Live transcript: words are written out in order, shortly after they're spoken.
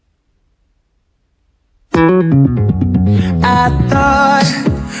I thought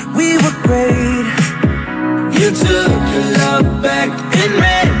we were great. You took your love back and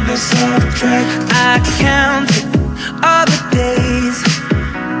ran us off track. I counted all the days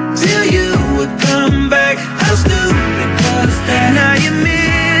till you would come back. How stupid was that? Now you're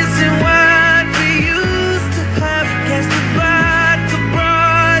missing what we used to have. Guess the vodka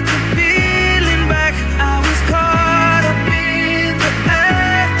brought the feeling back. I was caught up in the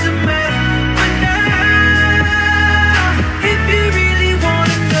aftermath. But now, if you really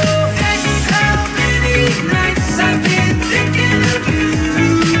wanna know how many nights I've been thinking of you.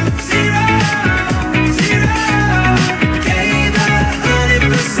 Zero, zero. Gave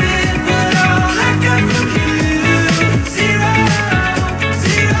 100%, but all I got from you. Zero,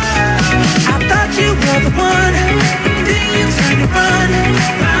 zero. I thought you were the one, then you turned around,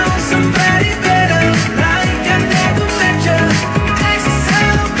 found somebody better, like I never met you.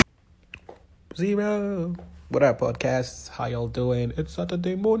 Zero. What up, podcasts? How y'all doing? It's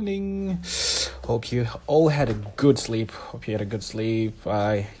Saturday morning. Hope you all had a good sleep.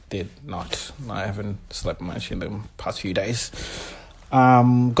 I did not. I haven't slept much in the past few days.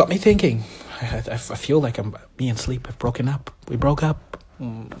 Got me thinking. I feel like me and sleep have broken up. We broke up.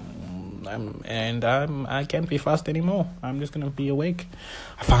 I can't be fast anymore. I'm just gonna be awake.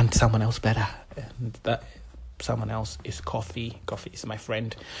 I found someone else better, and that someone else is coffee. Coffee is my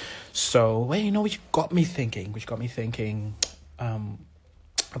friend. So, which got me thinking about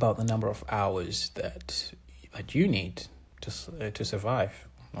the number of hours that you need to survive,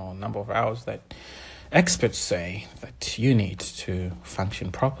 or number of hours that experts say that you need to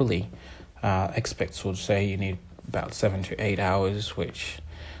function properly. Experts would say you need about 7 to 8 hours, which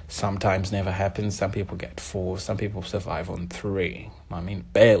sometimes never happens. Some people get 4. Some people survive on 3. I mean,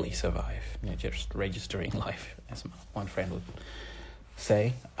 barely survive. Just registering life, as one friend would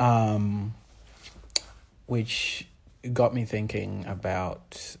say. Which got me thinking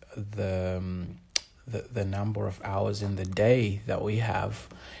about the number of hours in the day that we have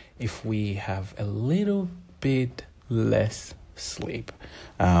if we have a little bit less sleep.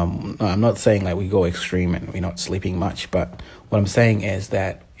 I'm not saying like we go extreme and we're not sleeping much, but what I'm saying is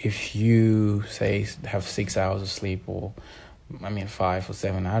that if you say have 6 hours of sleep, or 5 or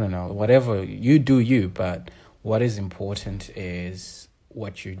 7, I don't know, whatever you do, but what is important is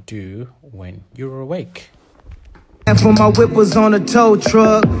what you do when you're awake. And for my whip was on a tow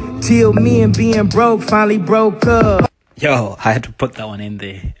truck till me and being broke finally broke up. Yo, I had to put that one in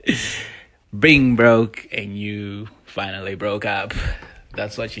there. Being broke and you finally broke up.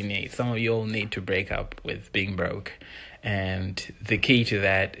 That's what you need. Some of you all need to break up with being broke. And the key to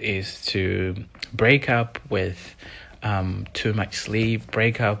that is to break up with too much sleep,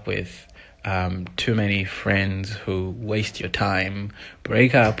 break up with too many friends who waste your time,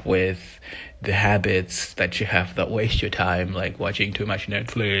 break up with the habits that you have that waste your time, like watching too much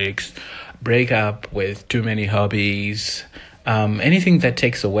Netflix, break up with too many hobbies, anything that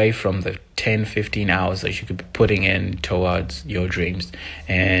takes away from the 10-15 hours that you could be putting in towards your dreams.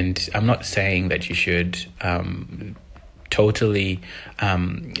 And I'm not saying that you should totally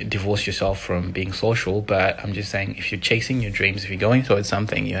divorce yourself from being social, but I'm just saying if you're chasing your dreams, if you're going towards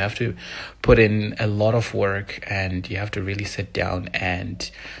something, you have to put in a lot of work, and you have to really sit down and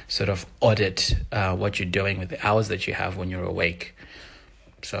sort of audit what you're doing with the hours that you have when you're awake.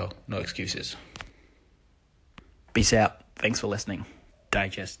 So no excuses. Peace out. Thanks for listening.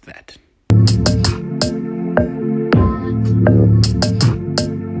 Digest that.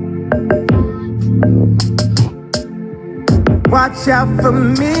 Watch out for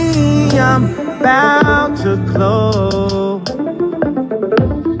me, I'm about to close.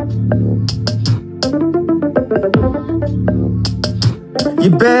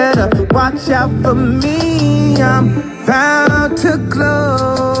 You better watch out for me, I'm about to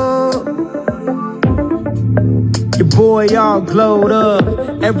close. Your boy all glowed up.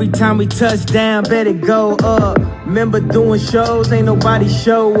 Every time we touch down, better go up. Remember doing shows, ain't nobody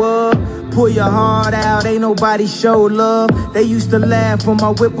show up. Pull your heart out, ain't nobody show love. They used to laugh when my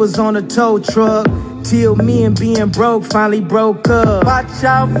whip was on a tow truck till me and being broke finally broke up. Watch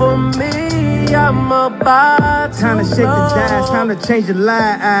out for me, I'm about to time to shake the dice, time to change the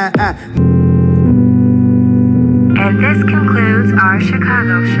life. And this concludes our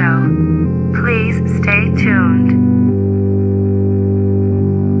Chicago show. Please stay tuned.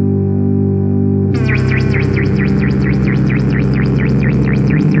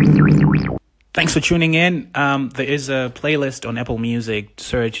 Thanks for tuning in. There is a playlist on Apple Music.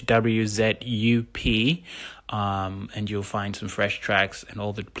 Search WZUP, and you'll find some fresh tracks and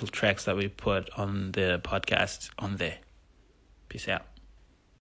all the tracks that we put on the podcast on there. Peace out.